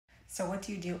So what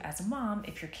do you do as a mom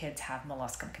if your kids have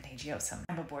Molluscum Contagiosum?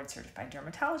 I'm a board certified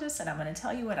dermatologist and I'm going to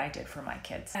tell you what I did for my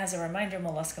kids. As a reminder,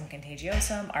 Molluscum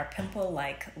Contagiosum are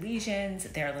pimple-like lesions.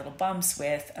 They're little bumps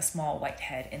with a small white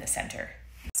head in the center.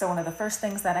 So one of the first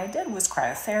things that I did was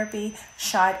cryotherapy,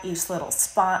 shot each little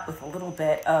spot with a little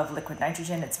bit of liquid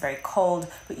nitrogen. It's very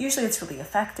cold, but usually it's really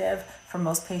effective. For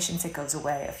most patients, it goes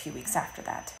away a few weeks after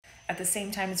that. At the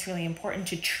same time, it's really important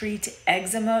to treat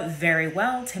eczema very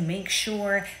well to make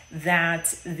sure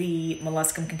that the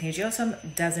Molluscum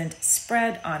Contagiosum doesn't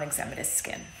spread on eczematous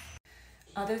skin.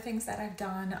 Other things that I've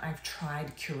done, I've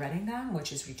tried curetting them,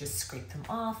 which is we just scrape them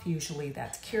off. Usually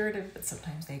that's curative, but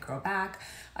sometimes they grow back.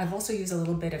 I've also used a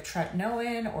little bit of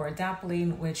tretinoin or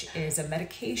adapalene, which is a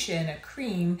medication, a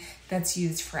cream that's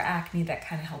used for acne that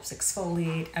kind of helps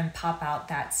exfoliate and pop out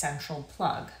that central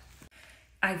plug.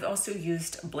 I've also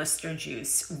used blister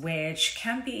juice, which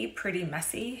can be pretty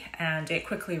messy, and it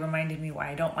quickly reminded me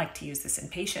why I don't like to use this in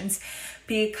patients,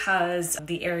 because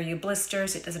the area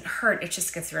blisters, it doesn't hurt, it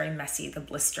just gets very messy. The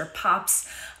blister pops,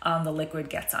 the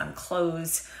liquid gets on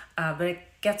clothes, but it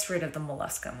gets rid of the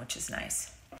molluscum, which is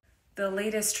nice. The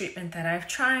latest treatment that I've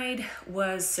tried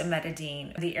was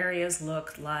cimetidine. The areas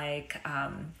look like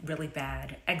really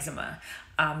bad eczema.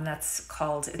 That's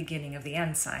called the beginning of the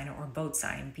end sign or boat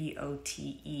sign,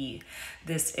 B-O-T-E.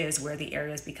 This is where the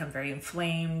areas become very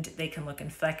inflamed. They can look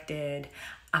infected,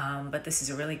 but this is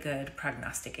a really good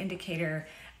prognostic indicator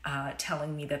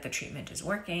telling me that the treatment is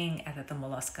working and that the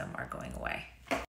molluscum are going away.